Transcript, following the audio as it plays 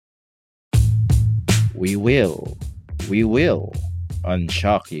We will, we will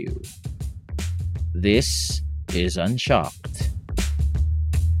unshock you. This is Unshocked.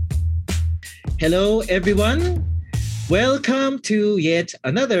 Hello, everyone. Welcome to yet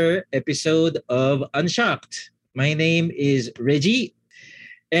another episode of Unshocked. My name is Reggie,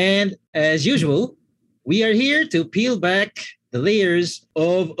 and as usual, we are here to peel back the layers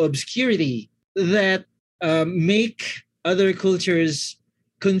of obscurity that make other cultures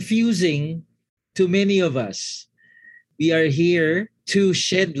confusing to many of us. We are here to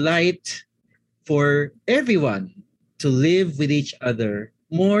shed light for everyone to live with each other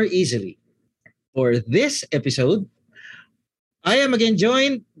more easily. For this episode, I am again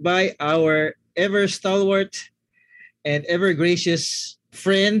joined by our ever stalwart and ever gracious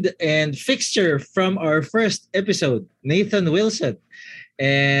friend and fixture from our first episode, Nathan Wilson.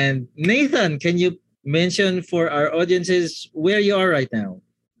 And Nathan, can you mention for our audiences where you are right now?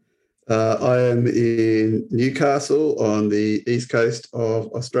 I am in Newcastle on the east coast of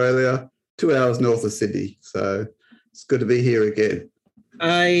Australia, 2 hours north of Sydney. So it's good to be here again.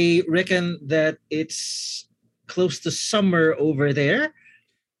 I reckon that it's close to summer over there.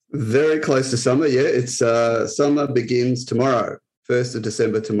 Very close to summer, yeah. It's summer begins tomorrow, 1st of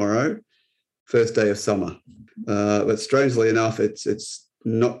December tomorrow, first day of summer. But strangely enough, it's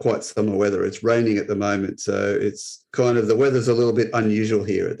not quite summer weather. It's raining at the moment, so it's kind of the weather's a little bit unusual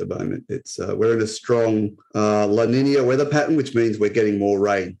here at the moment. It's we're in a strong La Nina weather pattern, which means we're getting more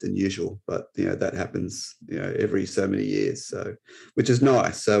rain than usual. But that happens every so many years, so which is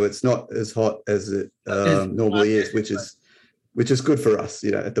nice. So it's not as hot as it normally is, which is good for us,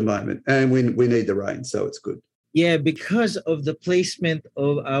 at the moment. And we need the rain, so it's good. Yeah, because of the placement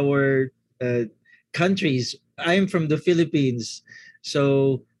of our countries. I'm from the Philippines.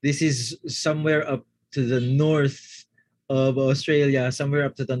 So this is somewhere up to the north of Australia, somewhere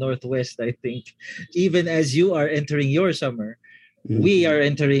up to the northwest, I think. Even as you are entering your summer, we are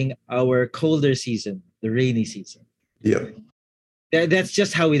entering our colder season, the rainy season. Yeah. That's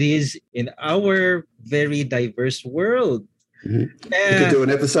just how it is in our very diverse world. We could do an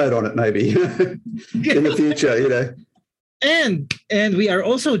episode on it maybe in the future, And we are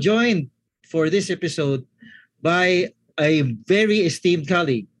also joined for this episode by a very esteemed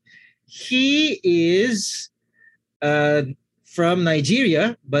colleague. He is from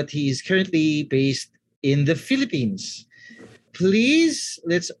Nigeria, but he is currently based in the Philippines. Please,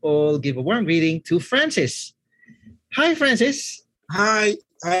 let's all give a warm greeting to Francis. Hi, Francis. Hi,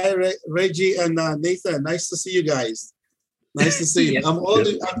 Reggie and Nathan. Nice to see you guys. Nice to see you. I'm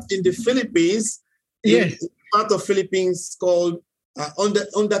in the Philippines. Yes. In part of Philippines called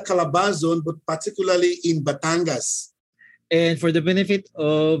under Calabarzon, but particularly in Batangas. And for the benefit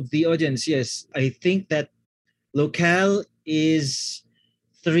of the audience, yes, I think that Locale is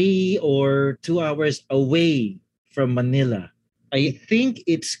 3 or 2 hours away from Manila. I think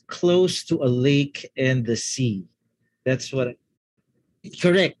it's close to a lake and the sea. That's what.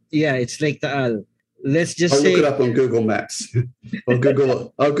 Correct. Yeah, it's Lake Taal. Let's just I'll say. look it up on Google Maps. I'll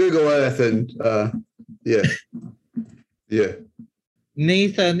Google Earth and yeah.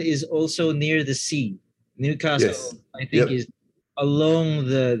 Nathan is also near the sea. Newcastle, yes. I think, is along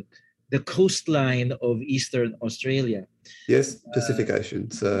the coastline of Eastern Australia. Yes, Pacific Ocean.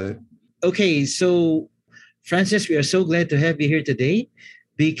 So okay, so Francis, we are so glad to have you here today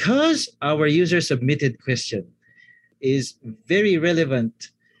because our user submitted question is very relevant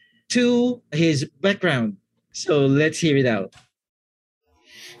to his background. So let's hear it out.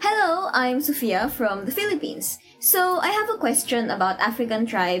 Hello, I'm Sofia from the Philippines. So I have a question about African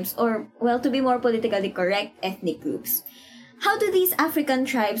tribes, or, well, to be more politically correct, ethnic groups. How do these African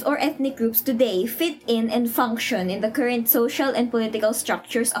tribes or ethnic groups today fit in and function in the current social and political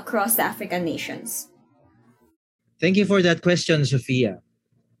structures across the African nations? Thank you for that question, Sophia.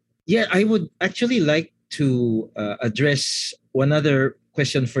 Yeah, I would actually like to address one other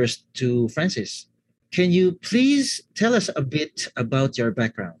question first to Francis. Can you please tell us a bit about your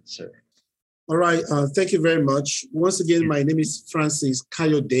background, sir? All right. Thank you very much. Once again, my name is Francis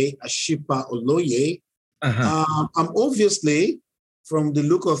Kayode Ashipa Oloye. Uh-huh. I'm obviously, from the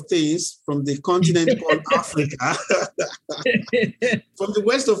look of things, from the continent called Africa, from the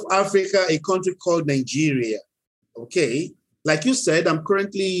west of Africa, a country called Nigeria. Okay. Like you said, I'm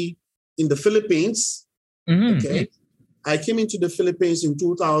currently in the Philippines. Mm-hmm. Okay. I came into the Philippines in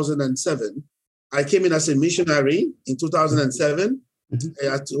 2007. I came in as a missionary in 2007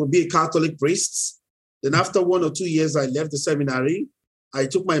 to be a Catholic priest. Then after 1 or 2 years, I left the seminary. I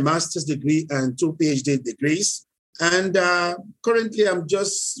took my master's degree and 2 PhD degrees. And currently, I'm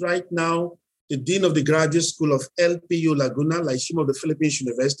just right now the Dean of the Graduate School of LPU Laguna, Lyceum of the Philippines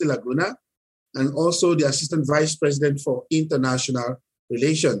University, Laguna. and also the Assistant Vice President for International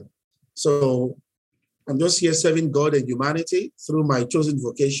Relations. So I'm just here serving God and humanity through my chosen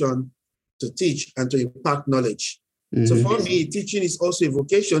vocation to teach and to impart knowledge. Mhm. So for me, teaching is also a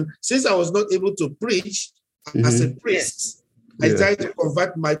vocation. Since I was not able to preach as a priest, I Yeah. tried to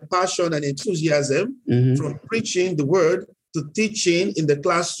convert my passion and enthusiasm Mhm. from preaching the word to teaching in the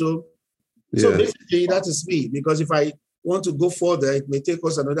classroom. So Yeah. basically, that is me, because if I want to go further, it may take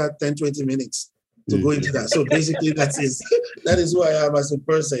us another 10, 20 minutes to go into that. So basically, that is who I am as a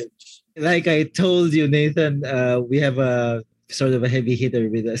person. Like I told you, Nathan, we have a sort of a heavy hitter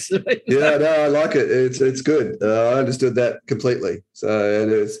with us. Right? Yeah, no, I like it. It's good. I understood that completely. So,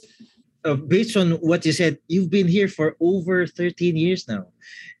 and it's Based on what you said, you've been here for over 13 years now.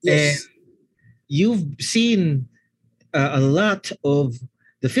 Yes. You've seen a lot of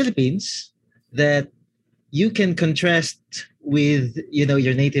the Philippines that you can contrast with,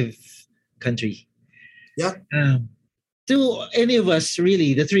 your native country. Yeah. Do any of us,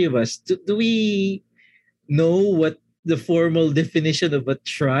 really, the three of us, do we know what the formal definition of a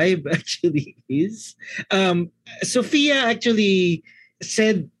tribe actually is? Sophia actually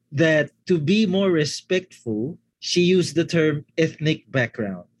said that to be more respectful, she used the term ethnic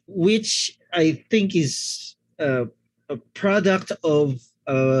background, which I think is a product of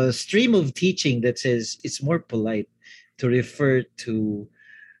a stream of teaching that says it's more polite to refer to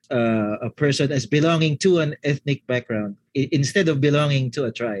a person as belonging to an ethnic background instead of belonging to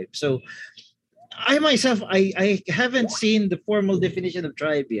a tribe. So I myself, I haven't seen the formal definition of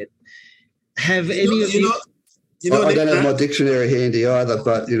tribe yet. Have any of you? I don't have my Nathan, dictionary handy either,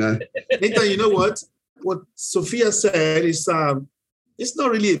 but Nathan, you know what? What Sophia said is it's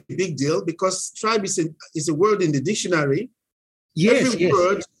not really a big deal because tribe is a word in the dictionary. Yes, Every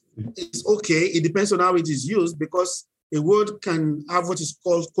word is okay. It depends on how it is used because a word can have what is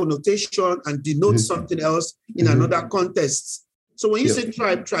called connotation and denote something else in another context. So when you say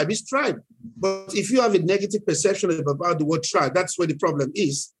tribe is tribe. But if you have a negative perception about the word tribe, that's where the problem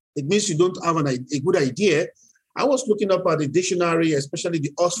is. It means you don't have a good idea. I was looking up at the dictionary, especially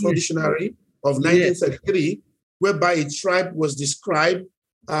the Oxford Dictionary of 1933, whereby a tribe was described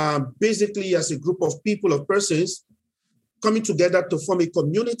basically as a group of people, of persons, coming together to form a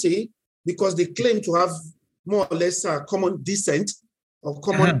community because they claim to have more or less common descent or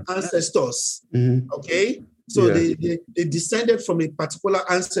common ancestors. Okay? So they descended from a particular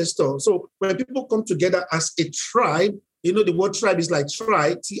ancestor. So when people come together as a tribe, the word tribe is like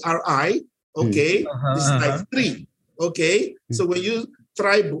tri, T-R-I, okay? This is like three, okay? So when you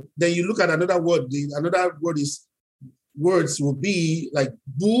tribe, then you look at another word. Another word is, words will be like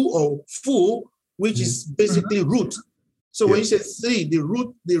bu or fu, which is basically root. So when you say three, the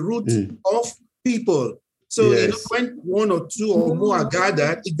root of people. So when one or two or more are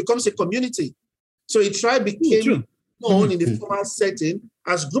gathered, it becomes a community. So a tribe became known in the formal setting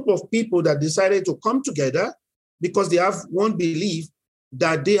as a group of people that decided to come together because they have one belief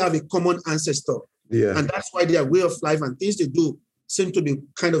that they have a common ancestor. Yeah. And that's why their way of life and things they do seem to be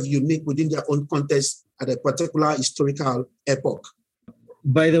kind of unique within their own context at a particular historical epoch.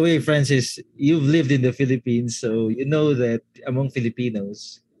 By the way, Francis, you've lived in the Philippines, so you know that among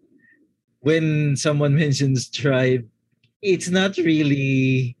Filipinos, when someone mentions tribe, it's not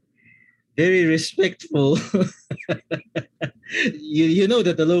really very respectful. you know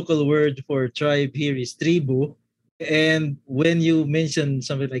that the local word for tribe here is tribu. And when you mention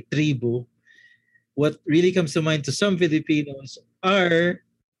something like tribu, what really comes to mind to some Filipinos are,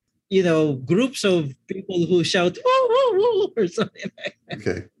 groups of people who shout woo, woo, woo, or something like that.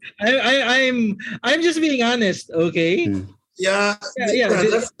 Okay. I'm just being honest, okay? Yeah.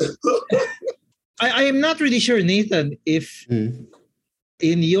 I am not really sure, Nathan, if in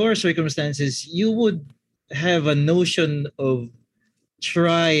your circumstances you would have a notion of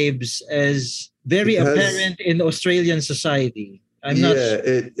tribes as very apparent in Australian society. I'm not sure.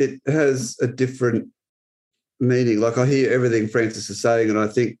 It has a different meaning. Like I hear everything Francis is saying, and I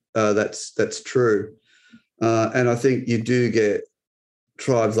think that's true. And I think you do get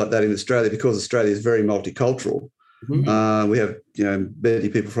tribes like that in Australia because Australia is very multicultural. We have, many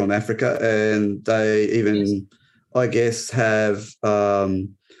people from Africa, and they even, I guess, have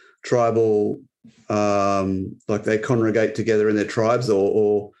tribal, like they congregate together in their tribes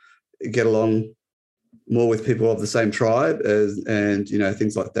or get along more with people of the same tribe and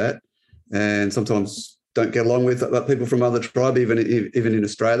things like that. And sometimes don't get along with people from other tribe, even in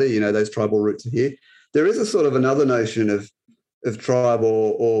Australia, those tribal roots are here. There is a sort of another notion of tribe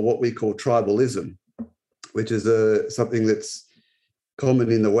or what we call tribalism, which is something that's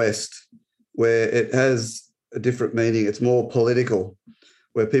common in the West, where it has a different meaning. It's more political.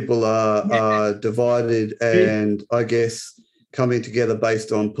 where people are divided and I guess coming together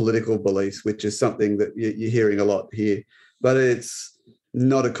based on political beliefs, which is something that you're hearing a lot here. But it's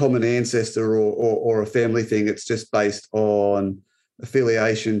not a common ancestor or a family thing. It's just based on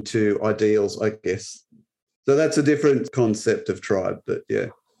affiliation to ideals, I guess. So that's a different concept of tribe, but yeah.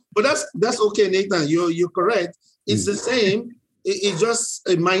 But that's okay, Nathan. You're correct. It's the same. It's just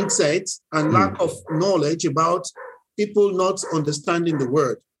a mindset and lack of knowledge about people not understanding the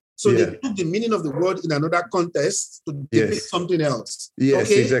word. So they took the meaning of the word in another context to depict something else. Yes,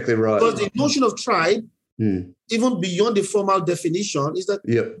 exactly right. Because the notion of tribe, even beyond the formal definition, is that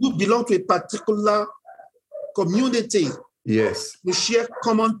you belong to a particular community. Yes. We share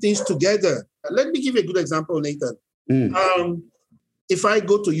common things together. Let me give you a good example, Nathan. If I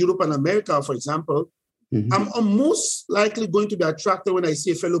go to Europe and America, for example, I'm most likely going to be attracted when I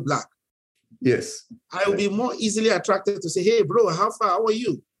see a fellow Black. Yes. I will be more easily attracted to say, hey, bro, how are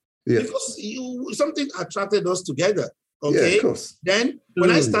you? Yeah. Because something attracted us together. Okay. Yeah, of course. Then when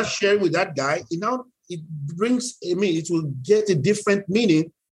I start sharing with that guy, it brings, it will get a different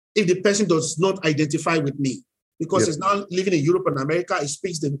meaning if the person does not identify with me. Because he's now living in Europe and America, he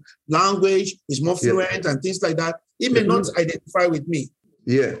speaks the language, he's more fluent and things like that. He may not identify with me.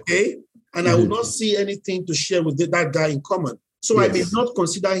 Yeah. Okay. And I will not see anything to share with that guy in common. So I may not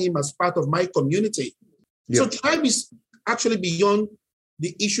consider him as part of my community. So tribe is actually beyond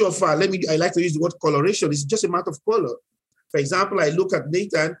the issue of, I like to use the word coloration. It's just a matter of color. For example, I look at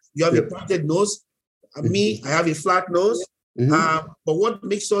Nathan, you have a pointed nose. Me, I have a flat nose. But what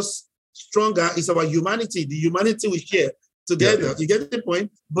makes us stronger is our humanity, the humanity we share together. You get the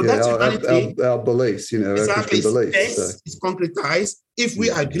point? But that's humanity. Our beliefs, exactly, our beliefs. It's concretized if we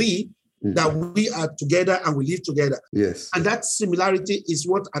agree that we are together and we live together. Yes. And that similarity is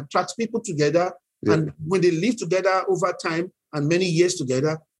what attracts people together. And when they live together over time and many years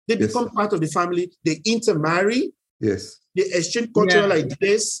together, they become part of the family. They intermarry. Yes. They exchange cultural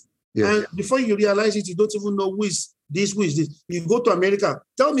ideas. And before you realize it, you don't even know who is this. You go to America,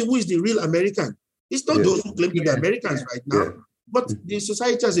 tell me who is the real American. It's not those who claim to be Americans right now, but the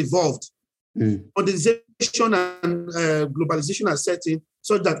society has evolved. Modernization and globalization are setting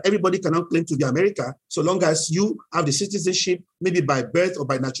so that everybody cannot claim to be America, so long as you have the citizenship, maybe by birth or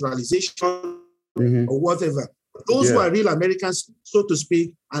by naturalization or whatever. Those who are real Americans, so to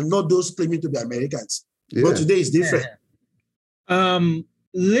speak, are not those claiming to be Americans. But today is different.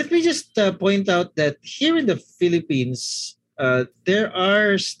 Let me just point out that here in the Philippines, there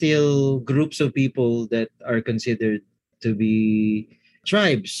are still groups of people that are considered to be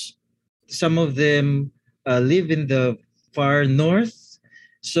tribes. Some of them live in the far north.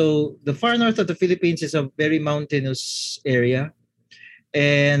 So the far north of the Philippines is a very mountainous area.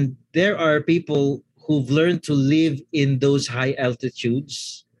 And there are people who've learned to live in those high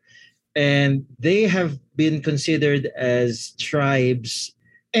altitudes. And they have been considered as tribes.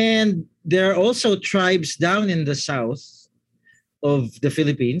 And there are also tribes down in the south of the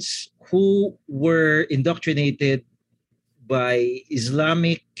Philippines who were indoctrinated by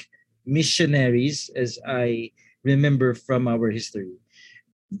Islamic missionaries, as I remember from our history.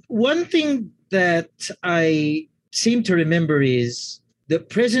 One thing that I seem to remember is the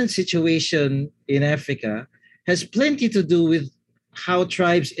present situation in Africa has plenty to do with how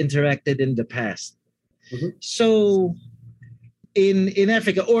tribes interacted in the past. So in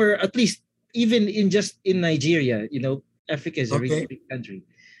Africa, or at least even in Nigeria, Africa is a really big country.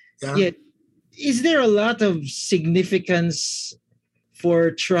 Yet, is there a lot of significance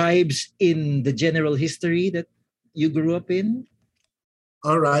for tribes in the general history that you grew up in?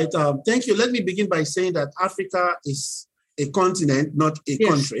 All right. Thank you. Let me begin by saying that Africa is a continent, not a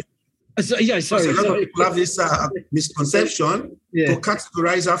country. Sorry. A lot of people have this misconception to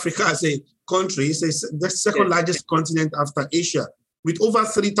categorize Africa as a country. It's the second largest continent after Asia, with over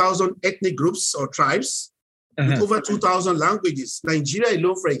 3,000 ethnic groups or tribes, with over 2,000 languages. Nigeria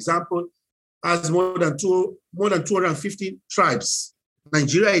alone, for example, has more than 250 tribes.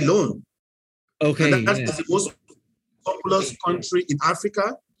 Nigeria alone. Okay. And that's the most populous country in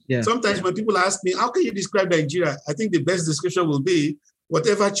Africa. Sometimes when people ask me, how can you describe Nigeria? I think the best description will be,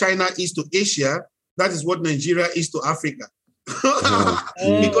 whatever China is to Asia, that is what Nigeria is to Africa.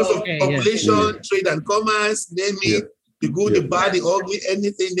 Because of population, trade and commerce, name it, the good, the bad, the ugly,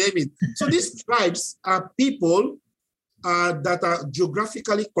 anything, name it. So these tribes are people that are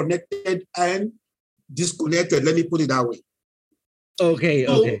geographically connected and disconnected. Let me put it that way. So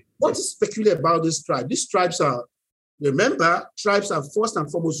what is peculiar about this tribe? These tribes are, remember, tribes are first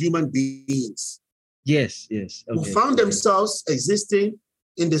and foremost human beings. Yes. Who found themselves existing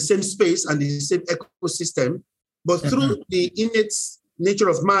in the same space and the same ecosystem, but through the innate nature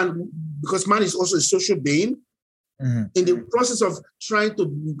of man, because man is also a social being, in the process of trying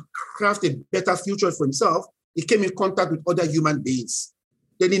to craft a better future for himself, he came in contact with other human beings.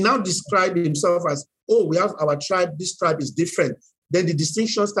 Then he now described himself as, oh, we have our tribe, this tribe is different. Then the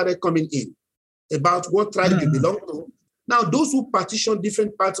distinction started coming in about what tribe you belong to. Now, those who partition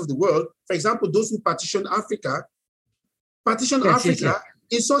different parts of the world, for example, those who partition Africa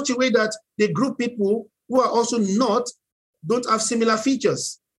in such a way that they group people who are also don't have similar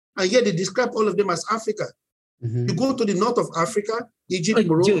features. And yet they describe all of them as Africa. You go to the north of Africa, Egypt,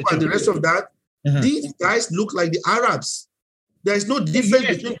 Morocco, and the rest of that, these guys look like the Arabs. There is no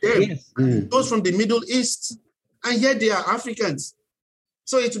difference between them. Those from the Middle East, and yet they are Africans.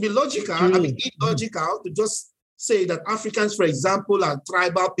 So it would be logical, illogical to just say that Africans, for example, are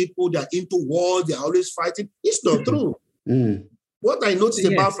tribal people, they're into war, they're always fighting. It's not true. What I noticed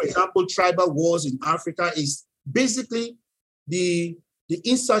about, for example, tribal wars in Africa is basically the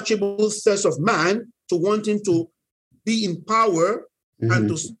insatiable thirst of man to wanting to be in power and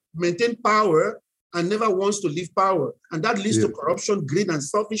to maintain power and never wants to leave power. And that leads to corruption, greed, and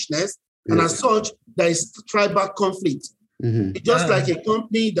selfishness. And as such, there is tribal conflict. It's just like a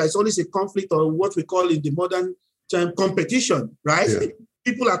company, there's always a conflict, or what we call in the modern term competition, right?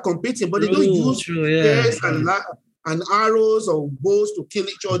 People are competing, but they don't use spears and arrows or bows to kill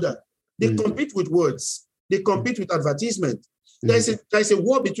each other. They compete with words. They compete with advertisement. There's a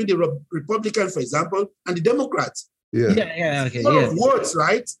war between the Republicans, for example, and the Democrats. Of words,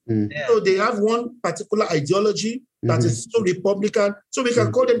 right? So they have one particular ideology that is so Republican. So we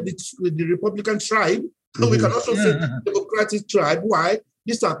can call them the Republican tribe. And we can also say Democratic tribe. Why?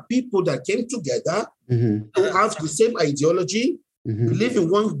 These are people that came together to have the same ideology, believe in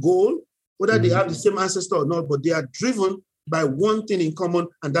one goal, whether they have the same ancestor or not, but they are driven by one thing in common,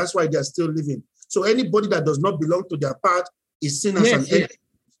 and that's why they are still living. So anybody that does not belong to their part is seen as an enemy.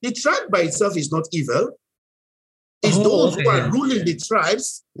 The tribe by itself is not evil. It's those who are ruling the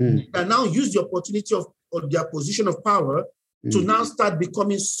tribes that now use the opportunity of their position of power to now start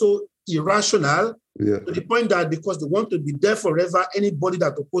becoming so irrational to the point that because they want to be there forever, anybody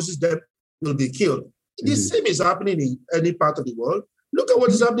that opposes them will be killed. The same is happening in any part of the world. Look at what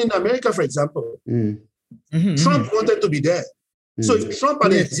is happening in America, for example. Trump wanted to be there. So if Trump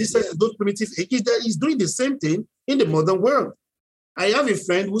had existed in those primitive ages, he's doing the same thing in the modern world. I have a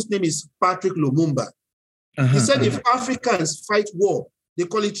friend whose name is Patrick Lumumba. He said if Africans fight war, they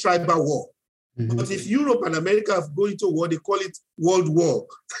call it tribal war. But if Europe and America go into war, they call it world war.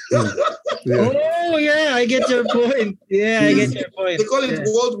 Oh, yeah, I get your point. I get your point. They call it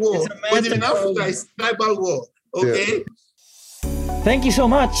world war. But in Africa, it's tribal war. Okay? Thank you so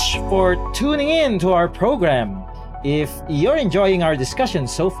much for tuning in to our program. If you're enjoying our discussion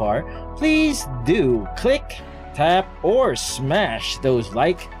so far, please do click, tap, or smash those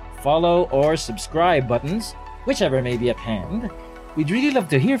like, follow, or subscribe buttons, whichever may be at hand. We'd really love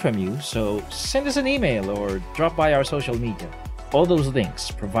to hear from you, so send us an email or drop by our social media. All those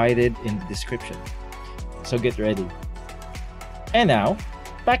links provided in the description. So get ready. And now,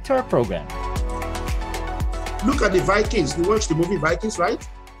 back to our program. Look at the Vikings. You watched the movie Vikings, right?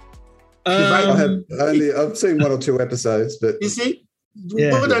 I've seen one or two episodes, but you see,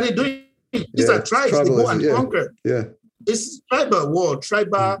 what are they doing? These are tribes. They go and conquer. It's tribal war,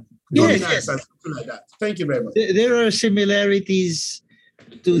 tribal dominance, and something like that. Thank you very much. There are similarities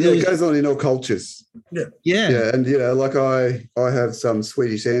to those. It goes on in all cultures. And like I have some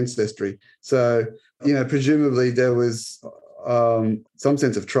Swedish ancestry, so presumably there was some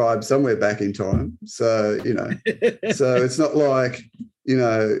sense of tribe somewhere back in time. So so it's not like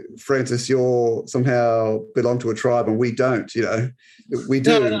Francis, you're somehow belong to a tribe and we don't. We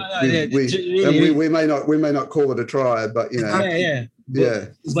do. We may not call it a tribe, but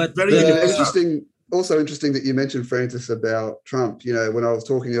But very interesting. Also interesting that you mentioned, Francis, about Trump. When I was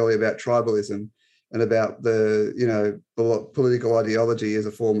talking earlier about tribalism and about the political ideology as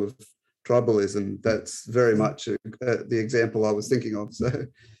a form of tribalism, that's very much the example I was thinking of. So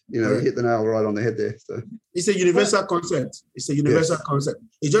you hit the nail right on the head there. So it's a universal concept. It's a universal concept.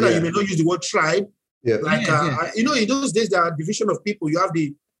 It's just that you may not use the word tribe. In those days there are division of people. You have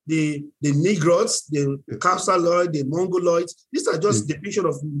the Negroes, the Kapsaloid, the Mongoloids. These are just depiction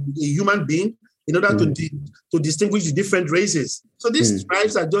of a human being in order to distinguish the different races. So these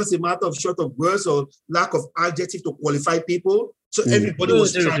tribes are just a matter of short of words or lack of adjective to qualify people. So everybody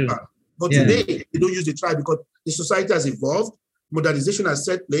was tribal. But today they don't use the tribe because the society has evolved, modernization has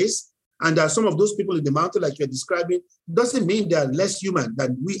set place, and there are some of those people in the mountain, like you're describing, doesn't mean they are less human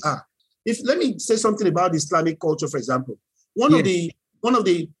than we are. Let me say something about the Islamic culture, for example. One of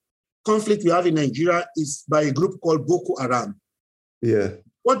the conflict we have in Nigeria is by a group called Boko Haram. Yeah.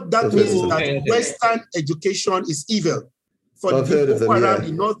 What that I've means heard is of that them. Okay. Western education is evil. For I've the heard of Boko them, Haram, yeah.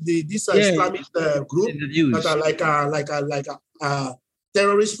 you know, these are Yeah. Islamic group In the that news. are like a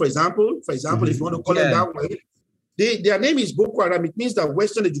terrorists, for example. For example, if you want to call them Yeah. that way, their name is Boko Haram. It means that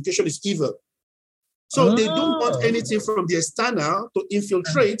Western education is evil. So they don't want Oh. anything from the external to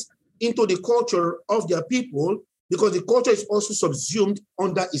infiltrate into the culture of their people, because the culture is also subsumed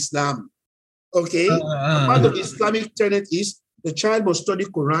under Islam. Okay? Part of the Islamic tenet is the child must study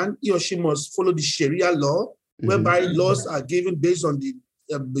Quran, he or she must follow the Sharia law, whereby laws are given based on the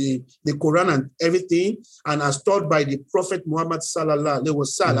Quran and everything, and as taught by the Prophet Muhammad sallallahu alaihi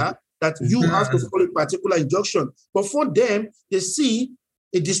wasallam, that you have to follow a particular injunction. But for them, they see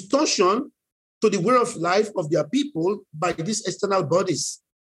a distortion to the way of life of their people by these external bodies,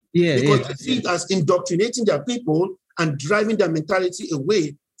 Yeah. because Yeah. they see it as indoctrinating their people and driving their mentality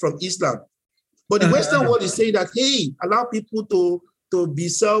away from Islam. But the Western world is saying that, hey, allow people to be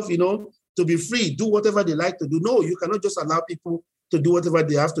to be free, do whatever they like to do. No, you cannot just allow people to do whatever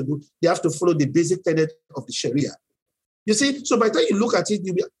they have to do. They have to follow the basic tenet of the Sharia. You see, so by the time you look at it,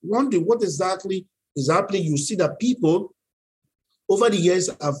 you'll be wondering what exactly you see that people over the years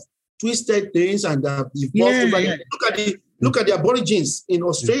have twisted things and have evolved over the, look at the Aborigines in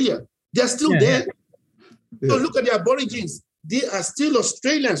Australia. They're still there. So look at the Aborigines. They are still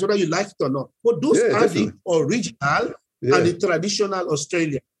Australians, whether you like it or not. But those are the original and the traditional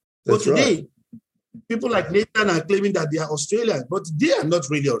Australian. But today, people like Nathan are claiming that they are Australians, but they are not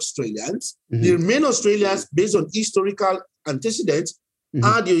really Australians. The main Australians, based on historical antecedents,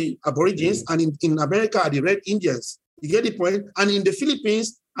 are the Aborigines, and in America are the Red Indians. You get the point? And in the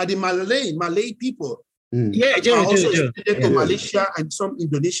Philippines are the Malay people. Are also extended to Malaysia and some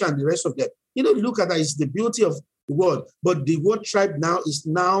Indonesia and the rest of them. Look at that. It's the beauty of the world. But the word tribe now is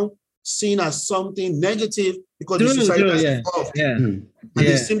seen as something negative because the society has evolved. And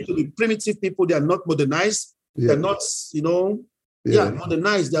they seem to be primitive people. They are not modernized. They're not,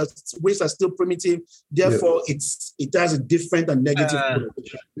 modernized. Their ways are still primitive. Therefore, it has a different and negative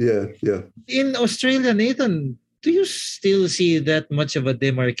connotation. In Australia, Nathan, do you still see that much of a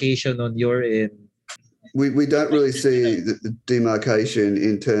demarcation on your end? We don't really see the demarcation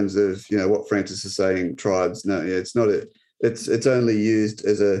in terms of what Francis is saying, tribes. No, it's not. It's only used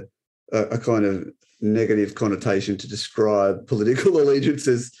as a kind of negative connotation to describe political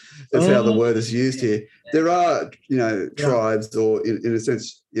allegiances. That's how the word is used here. There are tribes, or in a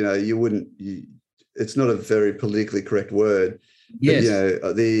sense, you wouldn't. It's not a very politically correct word. Yes.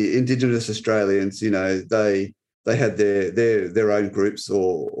 But, the Indigenous Australians, they had their own groups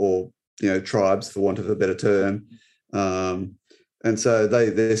or tribes, for want of a better term, and so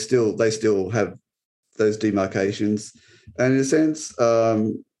they still have those demarcations, and in a sense,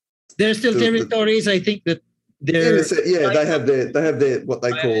 there are still territories. I think that they're they have their what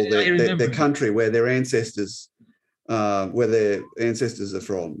they call their country where their ancestors are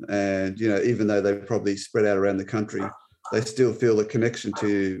from, and even though they're probably spread out around the country, they still feel a connection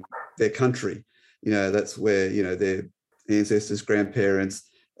to their country. That's where their ancestors, grandparents.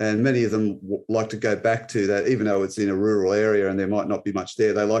 And many of them like to go back to that, even though it's in a rural area and there might not be much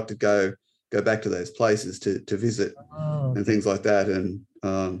there. They like to go back to those places to visit and things like that. And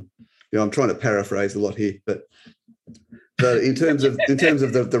I'm trying to paraphrase a lot here, but in terms of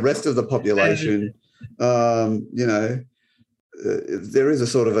the rest of the population, there is a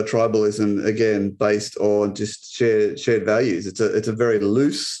sort of a tribalism again based on just shared values. It's a very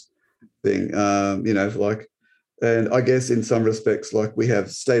loose thing, And I guess in some respects, like we have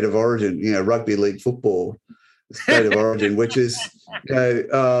state of origin, rugby league football, state of origin, which is,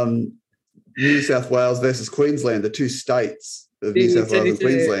 New South Wales versus Queensland, the two states of New South Wales and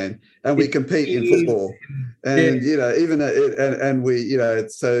Queensland, and we compete in football. And,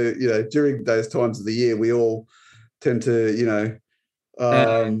 during those times of the year, we all tend to,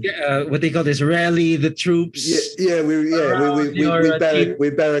 what they call this, rally the troops. We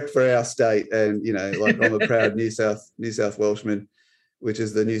barrack for our state, and like I'm a proud New South Welshman, which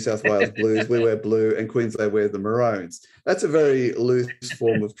is the New South Wales Blues. We wear blue, and Queensland wear the Maroons. That's a very loose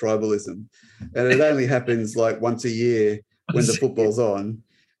form of tribalism, and it only happens like once a year when the football's on.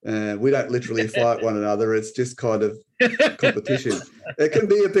 We don't literally fight one another. It's just kind of competition. It can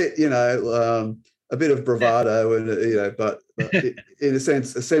be a bit, a bit of bravado, and but in a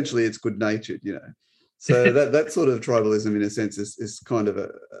sense, essentially, it's good natured, So that sort of tribalism, in a sense, is kind of a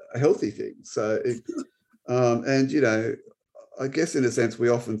healthy thing. So, I guess in a sense, we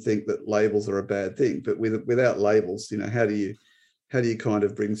often think that labels are a bad thing, but without labels, how do you kind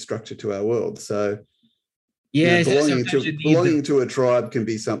of bring structure to our world? So, belonging to a tribe can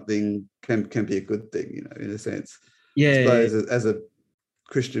be something, can be a good thing, in a sense. I suppose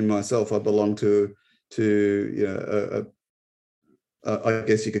Christian myself. I belong to you know I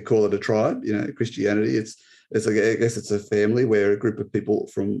guess you could call it a tribe. You know, Christianity. It's like, I guess it's a family where a group of people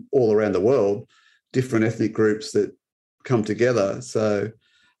from all around the world, different ethnic groups that come together. So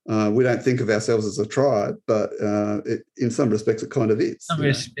we don't think of ourselves as a tribe, but in some respects, it kind of is. Some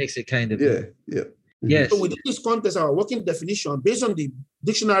respects it kind of is. Yeah. Yes. So within this context, our working definition, based on the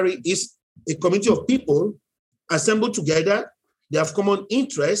dictionary, is a community of people assembled together. They have common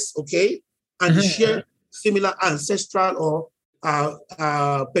interests, okay, and they share similar ancestral or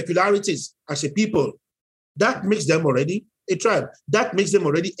peculiarities as a people. That makes them already a tribe. That makes them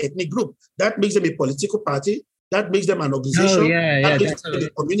already ethnic group. That makes them a political party. That makes them an organization. That makes them a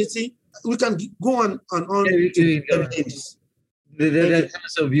community. We can go on and on.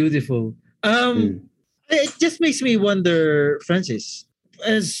 That's so beautiful. It just makes me wonder, Francis,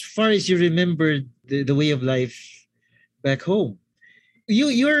 as far as you remember the way of life back home,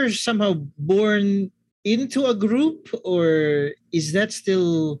 you're somehow born into a group, or is that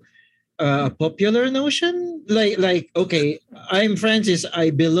still a popular notion? Like, okay, I'm Francis,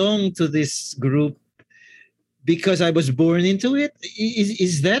 I belong to this group because I was born into it.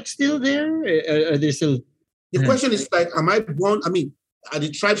 Is that still there? Are there still? The question is like, am I born? I mean, are the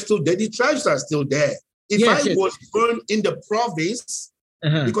tribes still there? The tribes are still there. If I was born in the province,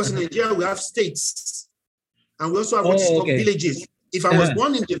 because in Nigeria we have states, and we also have what's called villages. If I was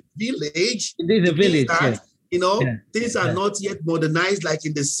born in the village, things are not yet modernized like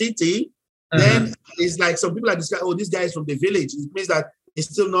in the city, then it's like some people are describing, oh, this guy is from the village. It means that it's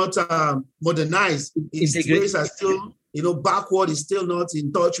still not modernized. His ways are still, backward. It's still not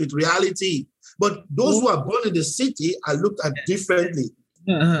in touch with reality. But those who are born in the city are looked at differently.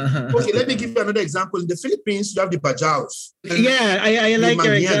 Okay, let me give you another example. In the Philippines, you have the Bajaus. Yeah, I like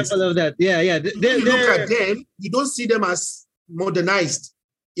your example of that. Yeah. You look at them, you don't see them as modernized.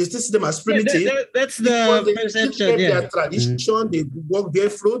 You still see them as primitive. That's the perception. Their tradition, they walk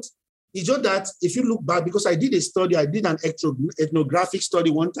barefoot. It's just that if you look back, because I did an ethnographic study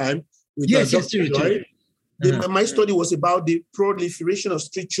one time with true. My study was about the proliferation of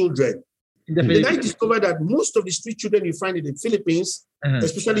street children. Then I discovered that most of the street children you find in the Philippines,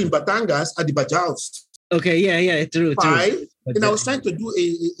 especially in Batangas, are the Bajaus. Okay, yeah, true. And I was trying to do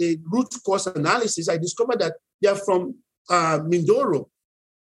a root cause analysis. I discovered that they are from Mindoro,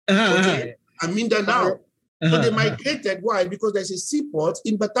 and Mindanao. So they migrated. Why? Because there's a seaport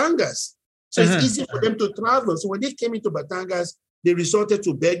in Batangas. So it's easy for them to travel. So when they came into Batangas, they resorted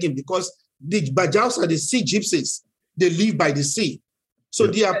to begging because the Bajaus are the sea gypsies. They live by the sea. So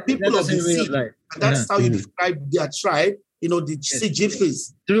they are people of the sea. And that's how you describe their tribe, the sea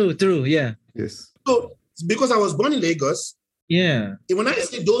gypsies. True, yeah. Yes. So because I was born in Lagos, and when I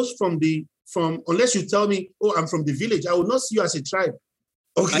see those from unless you tell me, oh, I'm from the village, I will not see you as a tribe.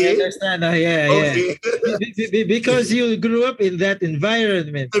 Okay. I understand. Yeah. Because you grew up in that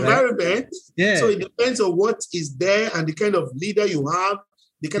environment. Right? Yeah. So it depends on what is there and the kind of leader you have,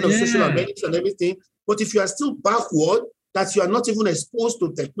 the kind of social amenities and everything. But if you are still backward, that you are not even exposed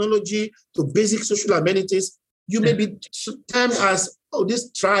to technology, to basic social amenities, you may be termed as, oh, this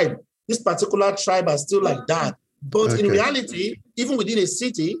particular tribe are still like that. But in reality, even within a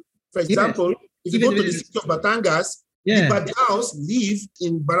city, for example, if you go to the city of Batangas, the Bajaus live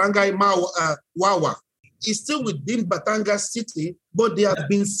in Barangay Wawa. It's still within Batangas city, but they have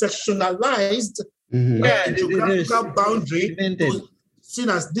been sectionalized by a geographical boundary, seen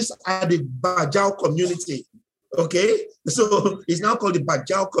as this are the Bajau community. Okay, so it's now called the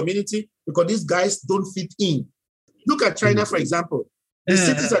Bajau community because these guys don't fit in. Look at China, for example. The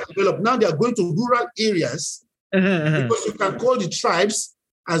cities are developed. Now they are going to rural areas because you can call the tribes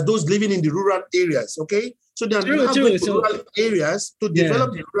as those living in the rural areas. Okay, so they are now going to rural areas to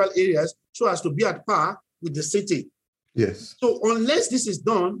develop the rural areas so as to be at par with the city. Yes. So unless this is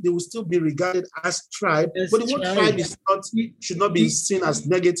done, they will still be regarded as tribe. But the word tribe should not be seen as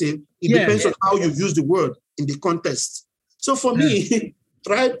negative. It depends on how you use the word in the context. So for me,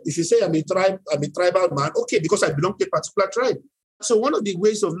 tribe, if you say I'm a tribal man, okay, because I belong to a particular tribe. So one of the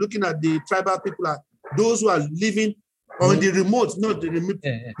ways of looking at the tribal people are those who are living on the remote, not the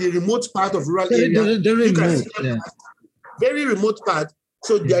remote part of rural area. The remote, very remote part.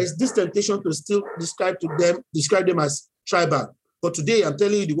 So there is this temptation to still describe them as tribal. But today, I'm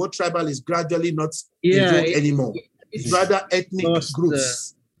telling you, the word tribal is gradually not involved anymore. It's rather ethnic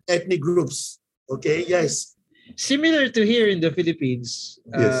groups. Ethnic groups. Okay, yes. Similar to here in the Philippines,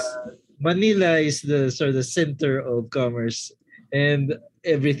 Manila is the sort of center of commerce and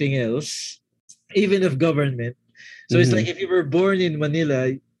everything else, even of government. So it's like if you were born in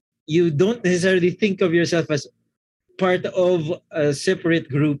Manila, you don't necessarily think of yourself as part of a separate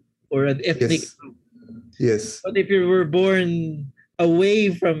group or an ethnic Yes. group. Yes. But if you were born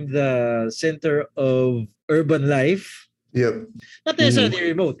away from the center of urban life, Yep. not necessarily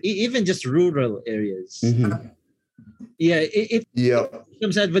remote, even just rural areas, Mhm. it Yep.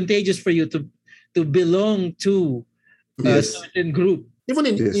 becomes advantageous for you to belong to a Yes. certain group. Even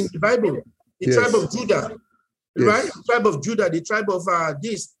in Yes. the Bible, the Yes. tribe of Judah, right? Yes. The tribe of Judah, the tribe of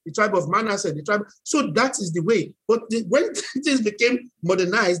this, the tribe of Manasseh, the tribe. So that is the way. But when things became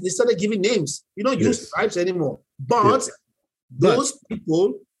modernized, they started giving names. You don't use Yes. tribes anymore. But Yes. those people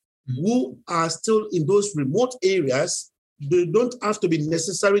who are still in those remote areas, they don't have to be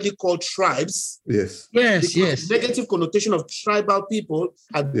necessarily called tribes. Yes. Yes, Because yes. the negative connotation of tribal people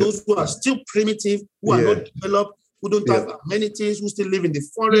are those who are still primitive, who are not developed, who don't have amenities, who still live in the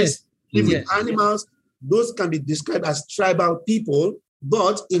forest, live with animals. Those can be described as tribal people.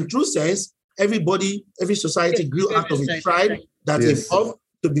 But in true sense, everybody, every society grew out of a tribe that evolved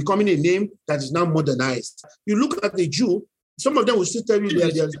to becoming a name that is now modernized. You look at the Jew, some of them will still tell you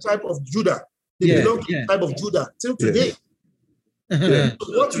they are the tribe of Judah. They belong to the tribe of Judah till today. Yeah.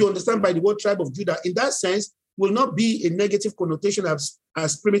 So what you understand by the word tribe of Judah, in that sense, will not be a negative connotation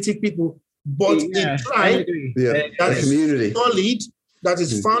as primitive people, but a tribe that A is community. solid, that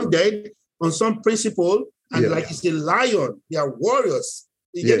is founded on some principle, and like it's a lion, they are warriors.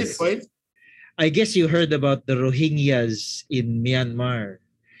 You get the point? I guess you heard about the Rohingyas in Myanmar.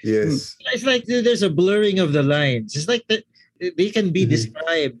 Yes. It's like there's a blurring of the lines. It's like they can be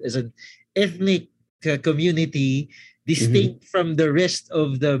described as an ethnic community distinct from the rest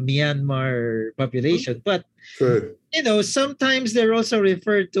of the Myanmar population. But, True. sometimes they're also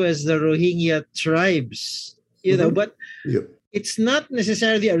referred to as the Rohingya tribes, but it's not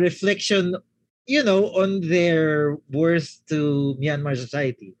necessarily a reflection, on their worth to Myanmar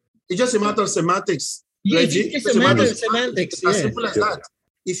society. It's just a matter of semantics. It's a matter of semantics. It's as simple as that.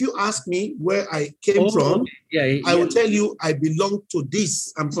 If you ask me where I came from, I will tell you I belong to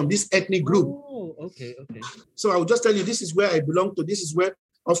this. I'm from this ethnic group. Oh, okay. So I will just tell you this is where I belong to. This is where,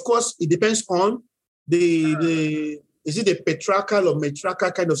 of course, it depends on the is it a patriarchal or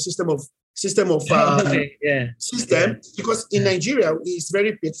matriarchal kind of system system? Because in Nigeria it's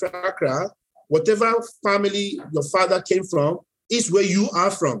very patriarchal. Whatever family your father came from is where you are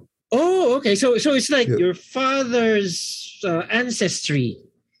from. Oh, okay. So it's like your father's ancestry.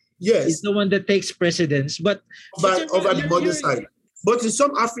 Yes, is the one that takes precedence, but over the mother's side. But in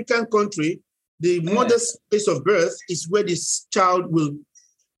some African country, the mother's place of birth is where this child will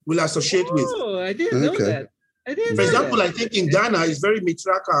associate with. Oh, I didn't know that. For example, I think in Ghana, it's very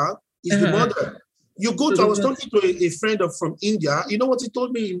matriarchal. Is the mother. You go to. I was talking to a friend from India. You know what he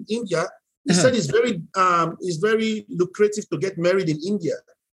told me in India? He said it's very lucrative to get married in India.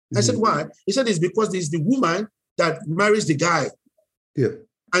 I said, why? He said it's because it's the woman that marries the guy. Yeah.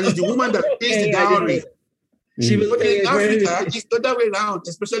 And it's the woman that pays the dowry. But in Africa, it's the other way around,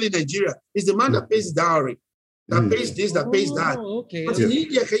 especially in Nigeria. It's the man that pays the dowry, that pays this, that pays that. Okay. But in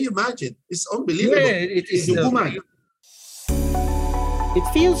India, can you imagine? It's unbelievable. It's the woman. It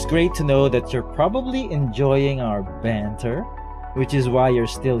feels great to know that you're probably enjoying our banter, which is why you're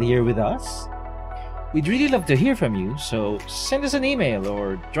still here with us. We'd really love to hear from you, so send us an email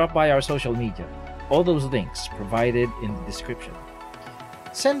or drop by our social media. All those links provided in the description.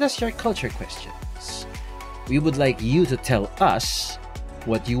 Send us your culture questions. We would like you to tell us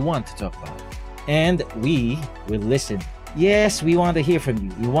what you want to talk about, and we will listen. Yes, we want to hear from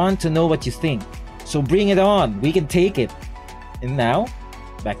you. We want to know what you think. So bring it on. We can take it. And now,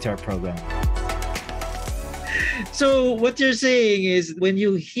 back to our program. So what you're saying is when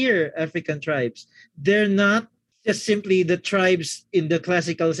you hear African tribes, they're not just simply the tribes in the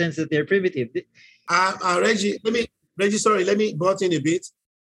classical sense that they're primitive. Reggie, let me butt in a bit.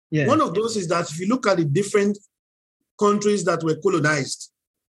 Yeah. One of those is that if you look at the different countries that were colonized,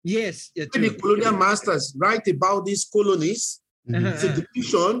 the colonial masters write about these colonies. It's a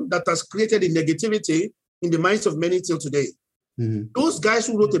depiction that has created a negativity in the minds of many till today. Those guys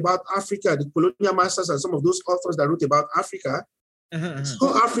who wrote about Africa, the colonial masters and some of those authors that wrote about Africa,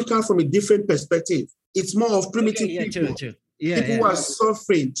 saw Africa from a different perspective. It's more of primitive people. People who are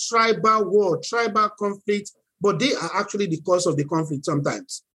suffering, tribal war, tribal conflict, but they are actually the cause of the conflict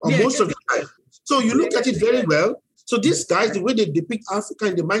sometimes, or most of the time. So you look at it very well. So these guys, the way they depict Africa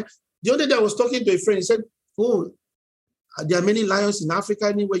in the mind, the other day I was talking to a friend, he said, oh, there are many lions in Africa.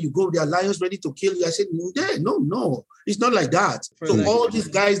 Anywhere you go, there are lions ready to kill you. I said, no, it's not like that. So all these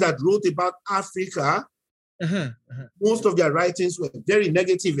guys that wrote about Africa, most of their writings were very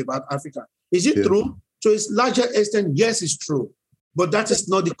negative about Africa. Is it true? To its larger extent, yes, it's true. But that is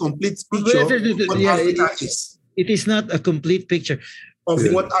not the complete picture of what Africa is. it is not a complete picture. of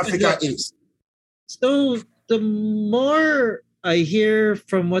Yeah. what Africa is. So the more I hear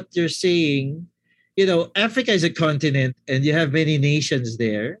from what you're saying, Africa is a continent and you have many nations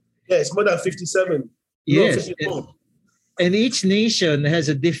there. Yes, more than 57. Yes. No, 54. And each nation has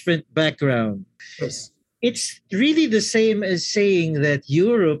a different background. Yes, It's really the same as saying that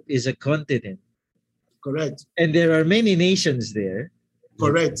Europe is a continent correct. and there are many nations there.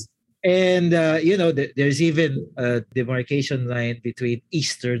 Correct. And, there's even a demarcation line between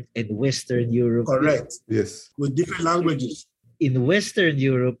Eastern and Western Europe. Correct. Yes. With different languages. In Western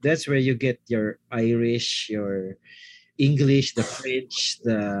Europe, that's where you get your Irish, your English, the French,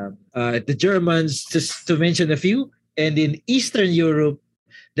 the Germans, just to mention a few. And in Eastern Europe,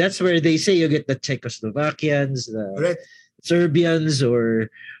 that's where they say you get the Czechoslovakians, the Correct. Serbians,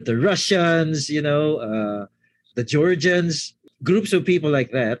 or the Russians, the Georgians, groups of people like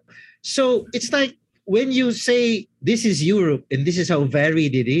that. So it's like when you say this is Europe and this is how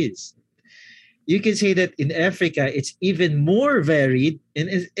varied it is, you can say that in Africa, it's even more varied and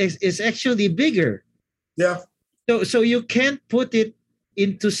it's actually bigger. Yeah. So you can't put it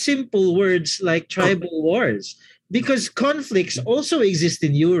into simple words like tribal wars because conflicts also exist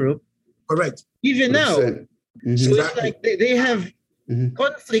in Europe, Correct. even now. 100%. Mhm. So it's Exactly. like they have Mhm.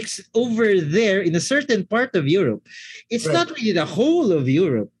 conflicts over there in a certain part of Europe. It's Right. not really the whole of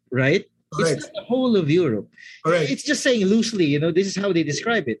Europe, right? Correct. It's not the whole of Europe. Correct. It's just saying loosely, this is how they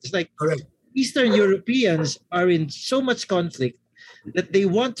describe it. It's like Correct. Eastern Europeans are in so much conflict that they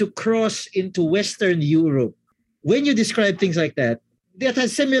want to cross into Western Europe. When you describe things like that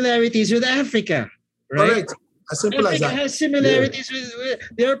has similarities with Africa, right? Correct. As simple as Africa that. has similarities with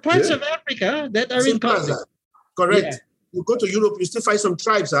there are parts Yeah. of Africa that are in Simple as conflict. that. Correct. Yeah. You go to Europe, you still find some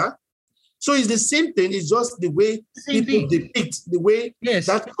tribes, huh? So it's the same thing. It's just the way Same people thing. depict, the way Yes.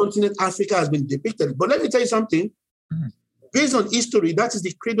 that continent Africa has been depicted. But let me tell you something. Mhm. Based on history, that is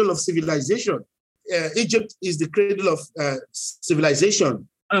the cradle of civilization. Egypt is the cradle of civilization.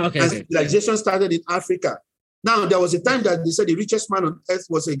 Oh, okay. And Okay. civilization started in Africa. Now, there was a time that they said the richest man on earth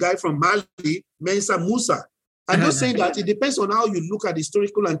was a guy from Mali, Mensa Musa. I'm not saying that. It depends on how you look at the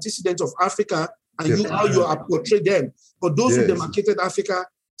historical antecedents of Africa and Yeah. how you portray them. But those who Yes. demarcated Africa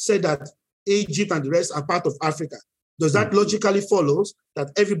said that Egypt and the rest are part of Africa. Does that logically follow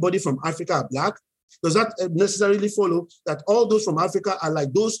that everybody from Africa are black? Does that necessarily follow that all those from Africa are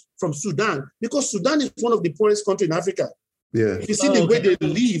like those from Sudan? Because Sudan is one of the poorest countries in Africa. Yeah. If you see the way they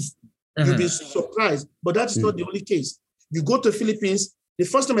live, Uh-huh. you'll be surprised. But that's not the only case. You go to Philippines. The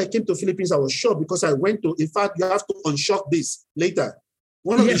first time I came to Philippines, I was shocked because I went to, in fact, you have to unshock this later.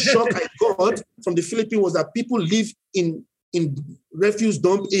 One of the shock I got from the Philippines was that people live in refuse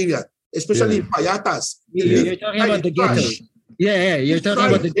dump area, especially in payatas. They live You're talking by about the trash. ghettos. Yeah, you're talking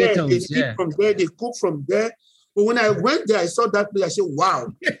about the There, they ghettos. eat Yeah. from there, they cook from there. But when I went there, I saw that place. I said, wow.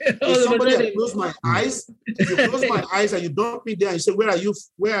 All If of a somebody sudden- had closed my eyes, if you close my eyes and you dump me there and you say, where are you?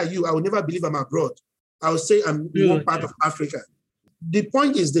 Where are you? I will never believe I'm abroad. I will say I'm in one part of Africa. The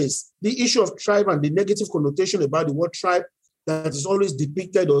point is this, the issue of tribe and the negative connotation about the word tribe that is always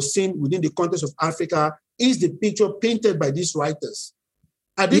depicted or seen within the context of Africa is the picture painted by these writers.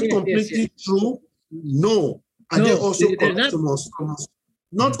 Are they Yes, completely true? No. Are they No, also they're not.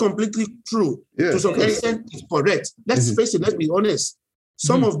 not completely true? Yeah, To some of course. extent, it's correct. Let's Mhm. face it, let's be honest.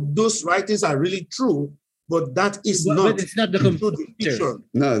 Some of those writings are really true, but that is But not it's not the true complete picture. depiction.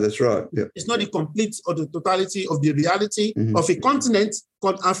 No, that's right. Yeah. It's not the complete or the totality of the reality Mhm. of a continent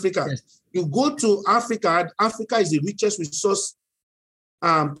called Africa. Yes. You go to Africa, and Africa is the richest resource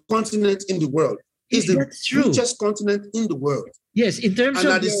continent in the world. It's the That's true. richest continent in the world. Yes, in terms And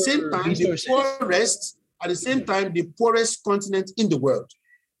of at the your same time, resources, the poorest continent in the world.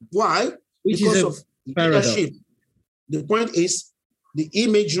 Why? which Because is a of paradox. leadership. The point is the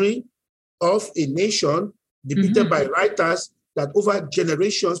imagery of a nation depicted Mhm. by writers that over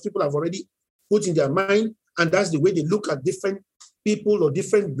generations people have already put in their mind, and that's the way they look at different people or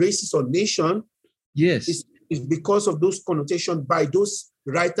different races or nation Yes. is because of those connotations by those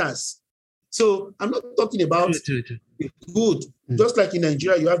writers. So I'm not talking about True. the good. Mm. Just like in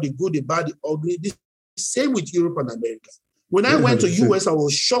Nigeria, you have the good, the bad, the ugly. The same with Europe and America. When I Yeah, went to 100%. US, I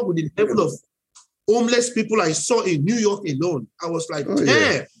was shocked with the level of homeless people I saw in New York alone. I was like, Oh, damn.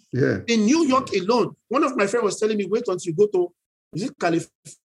 yeah. Yeah. In New York alone, one of my friends was telling me, wait until you go to, is it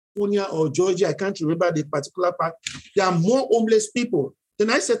California or Georgia? I can't remember the particular part. There are more homeless people. Then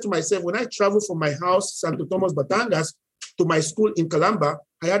I said to myself, when I travel from my house, Santo Thomas Batangas, to my school in Calamba,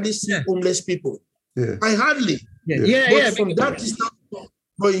 I hardly see Yeah. homeless people. Yeah. I hardly. Yeah. But from that distance,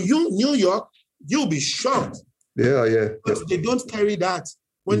 but in New York, you'll be shocked. Yeah. Yeah. But they don't carry that.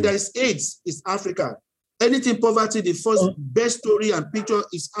 When Mm. there's AIDS, it's Africa. Anything poverty, the first best story and picture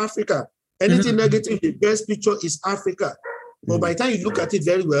is Africa. Anything negative, the best picture is Africa. But by the time you look at it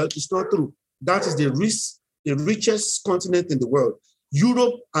very well, it's not true. That is the richest continent in the world.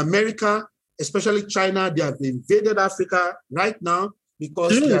 Europe, America, especially China, they have invaded Africa right now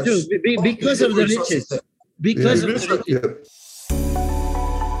because because of the riches. Because of the riches.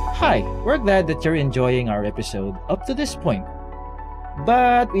 Hi, we're glad that you're enjoying our episode up to this point.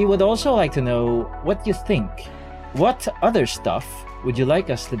 But we would also like to know what you think. What other stuff would you like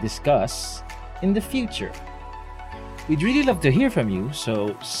us to discuss in the future? We'd really love to hear from you,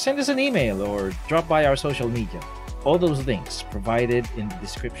 so send us an email or drop by our social media. All those links provided in the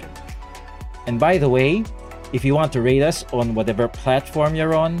description. And by the way, if you want to rate us on whatever platform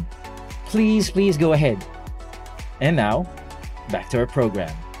you're on, please go ahead. And now, back to our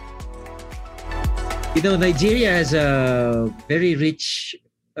program. You know, Nigeria has a very rich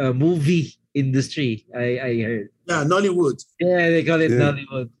movie industry, I heard. Yeah, Nollywood. Yeah, they call it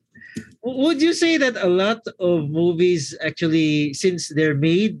Nollywood. Would you say that a lot of movies actually, since they're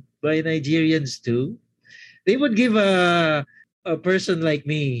made by Nigerians too, they would give a person like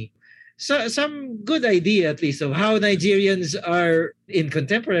me some good idea at least of how Nigerians are in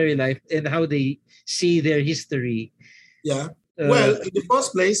contemporary life and how they see their history? Yeah. Well, in the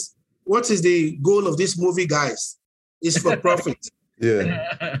first place, what is the goal of this movie, guys? It's for profit.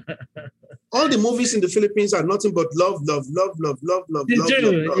 Yeah. All the movies in the Philippines are nothing but love.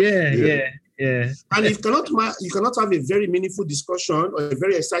 Yeah. And you cannot have a very meaningful discussion or a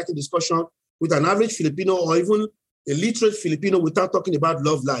very exciting discussion with an average Filipino or even a literate Filipino without talking about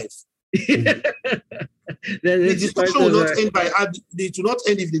love life. The discussion will not end it will not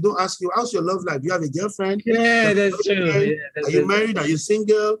end if they don't ask you, how's your love life? Do you have a girlfriend? Yeah, that's true. Yeah, are you married? Are you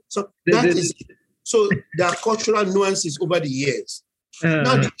single? So so there are cultural nuances over the years.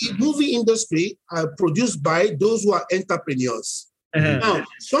 Now, the movie industry are produced by those who are entrepreneurs. Now,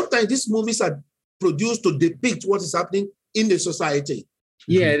 sometimes these movies are produced to depict what is happening in the society.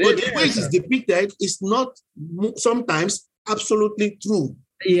 Yeah, but the way it is depicted is not sometimes absolutely true.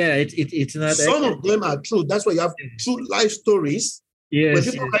 Yeah, it's not. Some of them are true. That's why you have true life stories. Yes. When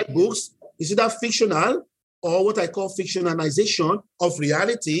people write books, it's either fictional or what I call fictionalization of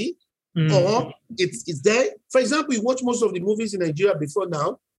reality. Or it's there. For example, you watch most of the movies in Nigeria before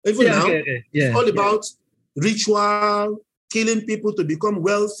now, it's all about ritual, killing people to become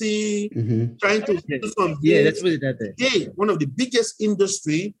wealthy, trying to do something. Yeah, that's what it is. Today, one of the biggest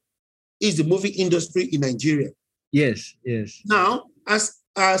industry is the movie industry in Nigeria. Yes. Now, as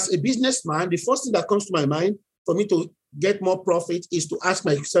a businessman, the first thing that comes to my mind for me to get more profit is to ask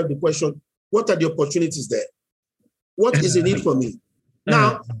myself the question, what are the opportunities there? What is the need for me?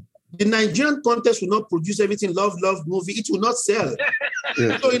 Now, the Nigerian context will not produce everything love movie. It will not sell.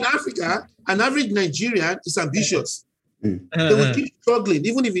 So in Africa, an average Nigerian is ambitious. They will keep struggling,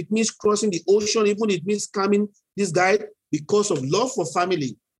 even if it means crossing the ocean, even if it means coming this guy because of love for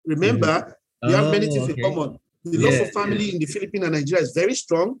family. Remember, we have many things in common. The love for family in the Philippines and Nigeria is very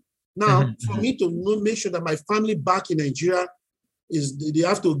strong. Now, for me to make sure that my family back in Nigeria they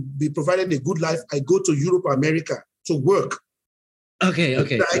have to be provided a good life, I go to Europe or America to work. Okay.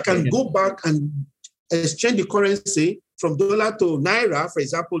 I can go back and exchange the currency from dollar to naira, for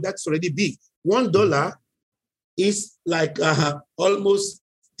example. That's already big. $1 is like almost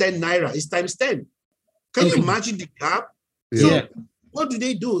 10 naira. It's times 10. Can you imagine the gap? So what do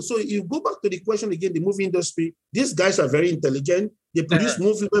they do? So you go back to the question again, the movie industry. These guys are very intelligent. They produce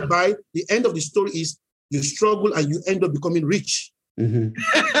movies whereby the end of the story is you struggle and you end up becoming rich.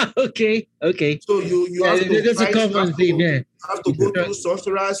 Okay. So you have to that's a common theme. You have to go through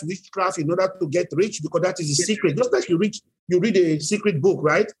sorcerers, witchcraft in order to get rich because that is the secret. Just like you read a secret book,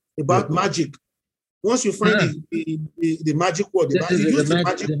 right? About magic. Once you find the magic word,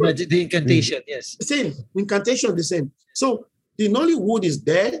 the incantation, yes. The same. Incantation, the same. So the Nollywood is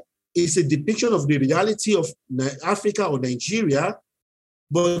there. It's a depiction of the reality of Africa or Nigeria.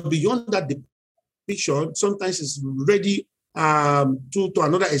 But beyond that depiction, sometimes it's ready to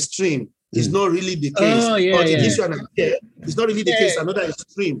another extreme. It's not really the case. It gives you an idea. It's not really the case, another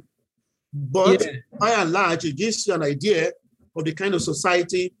extreme. But by and large, it gives you an idea of the kind of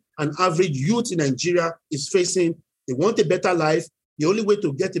society an average youth in Nigeria is facing. They want a better life. The only way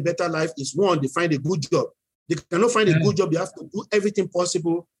to get a better life is one, they find a good job. They cannot find a good job. They have to do everything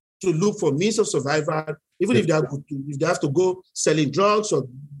possible to look for means of survival, even if they have to go selling drugs or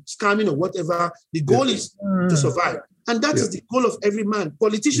scamming or whatever. The goal is to survive. And that is the goal of every man.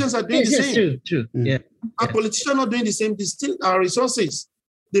 Politicians are doing the same. True. Yeah. Our politicians are not doing the same. They steal our resources.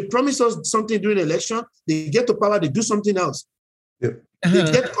 They promise us something during the election. They get to power. They do something else. Yep.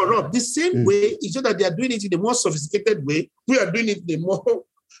 They get corrupt. The same way, it's just that they are doing it in a more sophisticated way. We are doing it in a more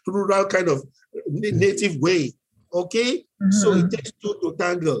rural kind of native way. Okay? So it takes two to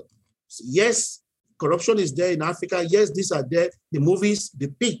tangle. Yes, corruption is there in Africa. Yes, these are there. The movies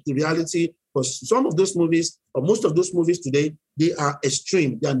depict the reality. But some of those movies, or most of those movies today, they are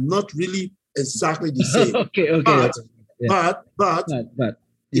extreme. They are not really exactly the same. But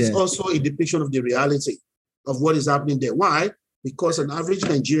it's also a depiction of the reality of what is happening there. Why? Because an average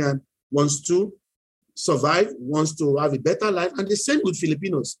Nigerian wants to survive, wants to have a better life, and the same with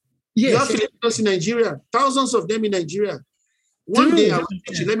Filipinos. Yes. You have Filipinos in Nigeria, thousands of them in Nigeria. One day I was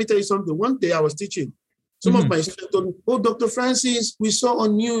teaching, let me tell you something. One day I was teaching. Some of my students told me, oh, Dr. Francis, we saw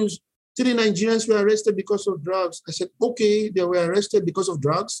on news 3 Nigerians were arrested because of drugs. I said, okay, they were arrested because of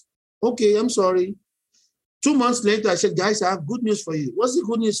drugs. Okay, I'm sorry. 2 months later, I said, guys, I have good news for you. What's the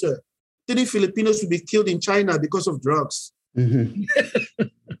good news, sir? 3 Filipinos will be killed in China because of drugs.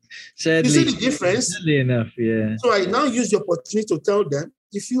 Sadly, you see the difference? Sadly enough, yeah. So I now use the opportunity to tell them,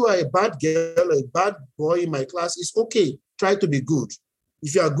 if you are a bad girl or a bad boy in my class, it's okay. Try to be good.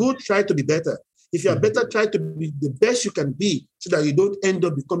 If you are good, try to be better. If you are better, try to be the best you can be so that you don't end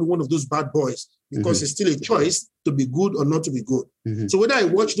up becoming one of those bad boys, because it's still a choice to be good or not to be good. So whether I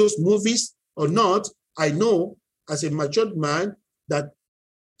watch those movies or not, I know as a matured man that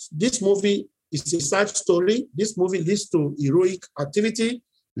this movie is a sad story. This movie leads to heroic activity.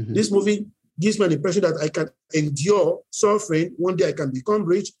 This movie gives me an impression that I can endure suffering. One day I can become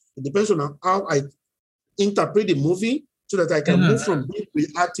rich. It depends on how I interpret the movie so that I can move from being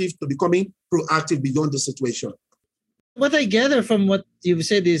reactive to becoming proactive beyond the situation. What I gather from what you've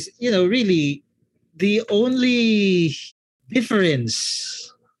said is, really the only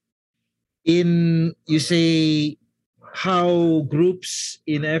difference in, you say, how groups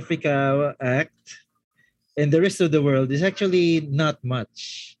in Africa act and the rest of the world is actually not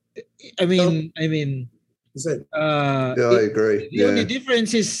much. I agree. The only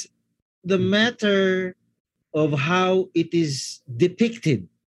difference is the matter of how it is depicted.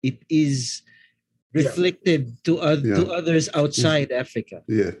 It is reflected to others outside Africa.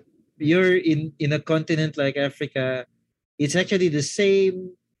 Yeah. You're in a continent like Africa, it's actually the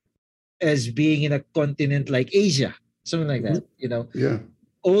same as being in a continent like Asia, something like that.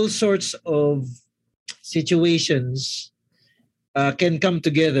 All sorts of situations can come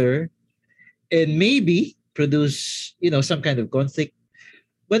together and maybe produce, some kind of conflict.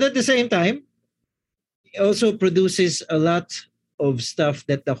 But at the same time, it also produces a lot of stuff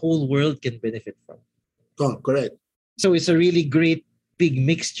that the whole world can benefit from. Oh, correct. So it's a really great big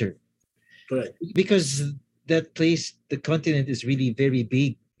mixture. Correct. Because that place, the continent is really very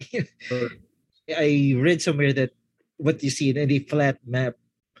big. I read somewhere that what you see in any flat map,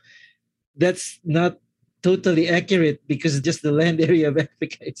 that's not totally accurate because just the land area of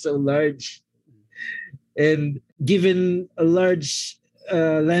Africa is so large. And given a large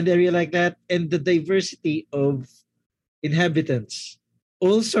land area like that and the diversity of inhabitants,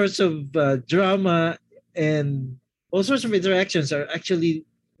 all sorts of drama and all sorts of interactions are actually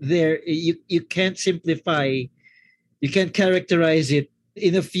there. You can't simplify, you can't characterize it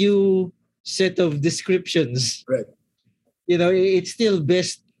in a few set of descriptions. Right. It's still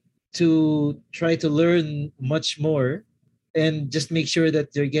best to try to learn much more and just make sure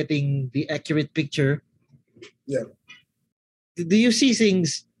that you're getting the accurate picture. Yeah. Do you see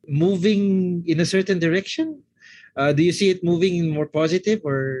things moving in a certain direction? Do you see it moving in more positive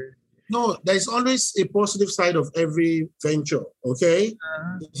or? No, there's always a positive side of every venture, okay?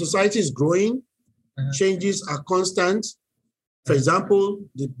 Society is growing. Changes are constant. For example,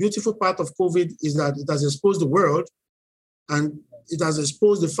 the beautiful part of COVID is that it has exposed the world and it has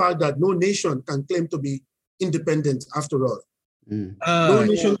exposed the fact that no nation can claim to be independent after all. No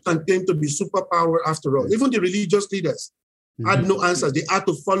nation can claim to be superpower after all. Even the religious leaders had no answers. They had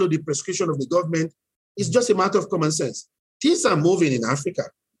to follow the prescription of the government. It's just a matter of common sense. Things are moving in Africa.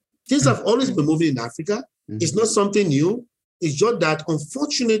 Things have always been moving in Africa. It's not something new. It's just that,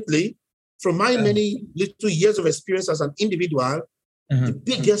 unfortunately, from my many little years of experience as an individual, the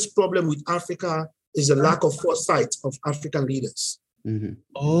biggest problem with Africa is the lack of foresight of African leaders.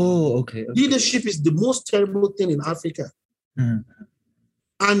 Oh, okay. Leadership is the most terrible thing in Africa.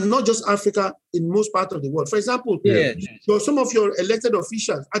 And not just Africa, in most parts of the world. For example, some of your elected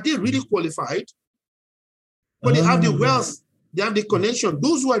officials, are they really qualified? But they have the wealth, they have the connection.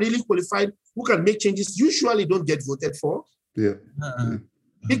 Those who are really qualified, who can make changes, usually don't get voted for.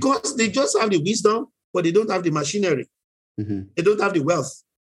 Because they just have the wisdom, but they don't have the machinery. They don't have the wealth.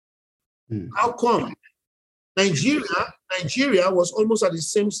 How come? Nigeria was almost at the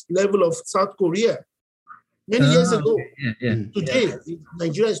same level of South Korea. many years ago. Yeah, yeah. Today,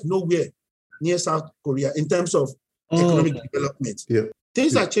 Nigeria is nowhere near South Korea in terms of economic development. Yeah.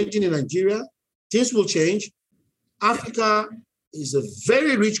 Things are changing in Nigeria. Things will change. Africa is a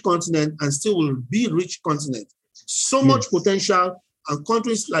very rich continent and still will be a rich continent. So much potential, and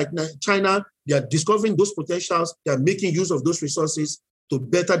countries like China, they are discovering those potentials. They are making use of those resources to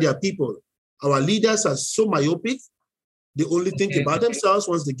better their people. Our leaders are so myopic. They only think about themselves.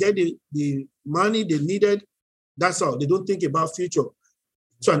 Once they get the money they needed, that's all. They don't think about future.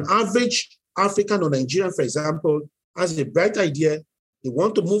 So an average African or Nigerian, for example, has a bright idea. They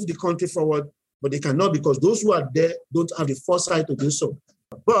want to move the country forward, but they cannot because those who are there don't have the foresight to do so.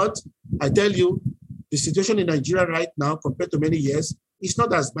 But I tell you, the situation in Nigeria right now, compared to many years, is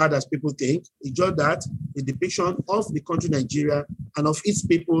not as bad as people think. It's just that the depiction of the country Nigeria and of its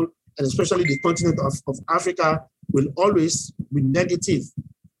people, and especially the continent of Africa, will always be negative.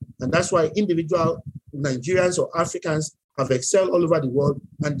 And that's why individual Nigerians or Africans have excelled all over the world,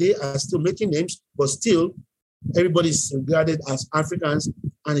 and they are still making names, but still everybody is regarded as Africans,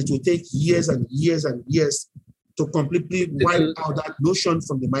 and it will take years and years and years to completely wipe out that notion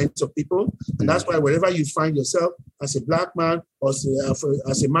from the minds of people. And that's why wherever you find yourself as a Black man or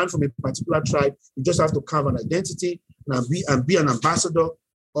as a man from a particular tribe, you just have to carve an identity and be an ambassador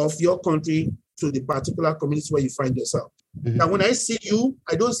of your country to the particular community where you find yourself. Now, when I see you,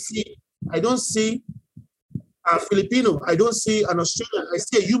 I don't see a Filipino, I don't see an Australian, I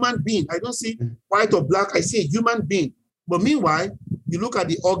see a human being. I don't see white or black, I see a human being. But meanwhile, you look at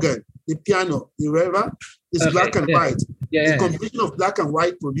the organ, the piano, the reverb, it's black and white. The combination of black and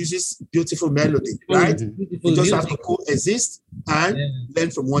white produces beautiful melody, right? You just have to coexist and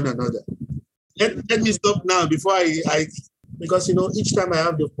learn from one another. Let me stop now before I because, each time I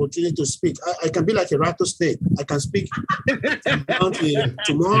have the opportunity to speak, I can be like a rattlesnake. I can speak until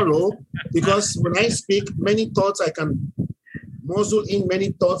tomorrow, because when I speak, many thoughts, I can muzzle in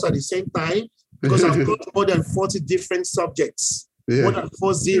many thoughts at the same time, because I've got more than 40 different subjects. More than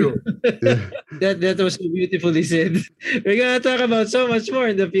 40. That was so beautifully said. We're going to talk about so much more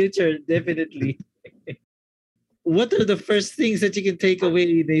in the future, definitely. What are the first things that you can take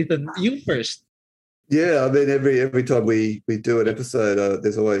away, Nathan? You first. Yeah, I mean, every time we do an episode,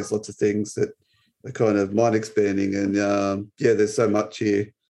 there's always lots of things that are kind of mind expanding, and there's so much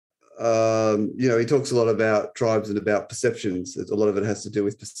here. He talks a lot about tribes and about perceptions. A lot of it has to do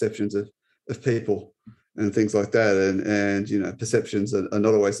with perceptions of people and things like that, and perceptions are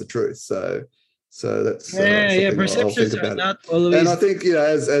not always the truth. So that's perceptions are not always. And I think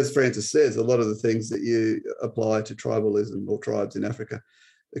as Francis says, a lot of the things that you apply to tribalism or tribes in Africa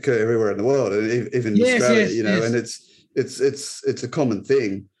occur everywhere in the world, and even in Australia, and it's a common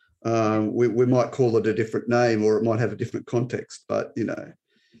thing. We might call it a different name, or it might have a different context, but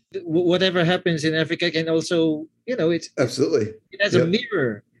whatever happens in Africa can also, it's absolutely, it has a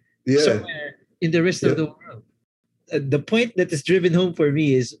mirror somewhere in the rest of the world. The point that is driven home for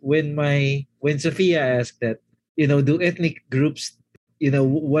me is when Sophia asked that, do ethnic groups,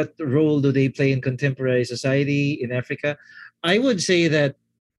 what role do they play in contemporary society in Africa? I would say that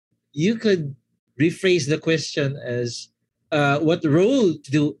you could rephrase the question as, what role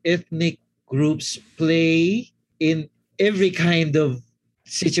do ethnic groups play in every kind of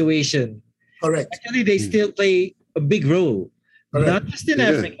situation? Correct. Actually, they still play a big role. Correct. Not just in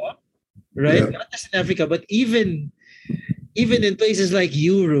Africa, right? Yeah. Not just in Africa, but even in places like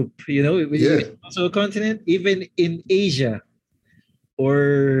Europe, which is also a continent, even in Asia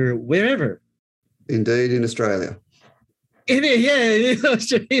or wherever. Indeed, in Australia. In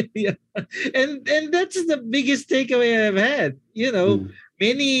Australia. And that's the biggest takeaway I've had.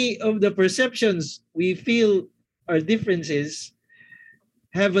 Many of the perceptions we feel are differences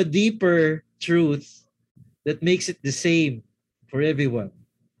have a deeper truth that makes it the same for everyone.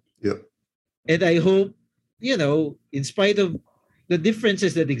 Yep. And I hope, in spite of the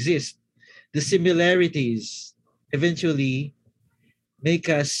differences that exist, the similarities eventually make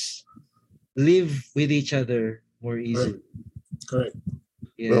us live with each other more easily. Correct.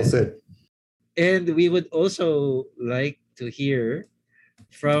 Yeah. Well said. And we would also like to hear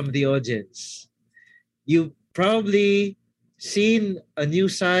from the audience. You've probably seen a new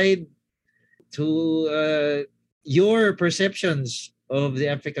side to your perceptions of the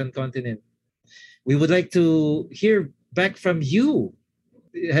African continent. We would like to hear back from you.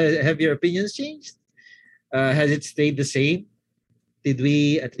 Have your opinions changed? Has it stayed the same? Did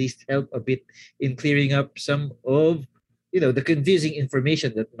we at least help a bit in clearing up some of, the confusing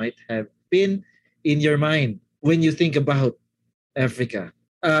information that might have been in your mind when you think about Africa?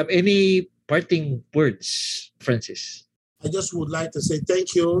 Any parting words, Francis? I just would like to say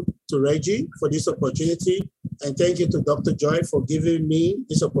thank you to Reggie for this opportunity. And thank you to Dr. Joy for giving me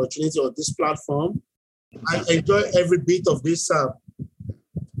this opportunity on this platform. I enjoy every bit of this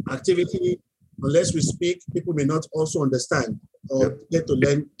activity. Unless we speak, people may not also understand or get to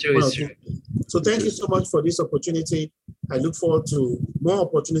learn. So thank you so much for this opportunity. I look forward to more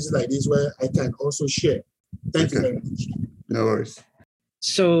opportunities like this where I can also share. Thank you very much. No worries.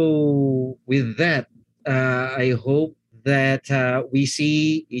 So with that, I hope that we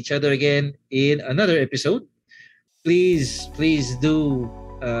see each other again in another episode. Please do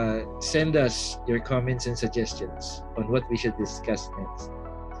send us your comments and suggestions on what we should discuss next.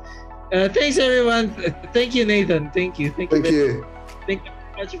 Thanks, everyone. Thank you, Nathan. Thank you. Thank you. Thank you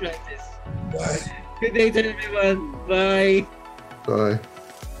very much, Francis. Bye. Good day to everyone. Bye. Bye.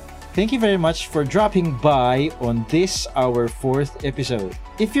 Thank you very much for dropping by on this, our 4th episode.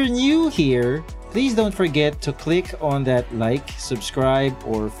 If you're new here, please don't forget to click on that like, subscribe,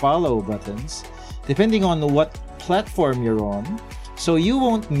 or follow buttons, depending on what platform you're on, so you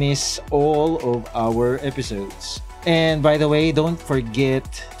won't miss all of our episodes. And by the way, don't forget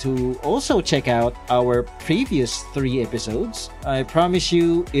to also check out our previous 3 episodes. I promise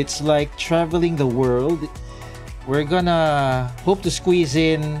you, it's like traveling the world. We're gonna hope to squeeze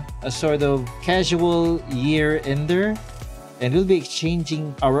in a sort of casual year-ender, and we'll be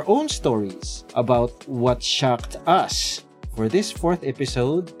exchanging our own stories about what shocked us. For this 4th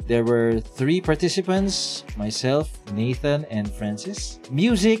episode, there were 3 participants, myself, Nathan, and Francis.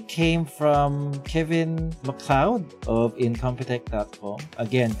 Music came from Kevin MacLeod of Incompetech.com.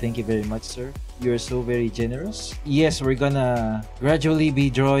 Again, thank you very much, sir. You're so very generous. Yes, we're gonna gradually be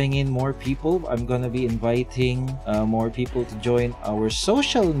drawing in more people. I'm gonna be inviting more people to join our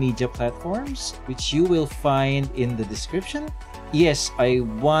social media platforms, which you will find in the description. Yes, I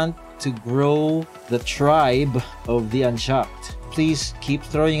want to grow the tribe of the Unshocked. Please keep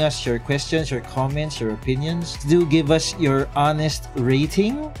throwing us your questions, your comments, your opinions. Do give us your honest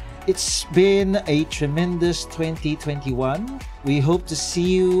rating. It's been a tremendous 2021. We hope to see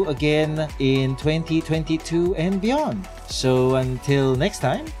you again in 2022 and beyond. So until next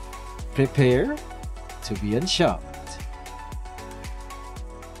time, prepare to be unshocked.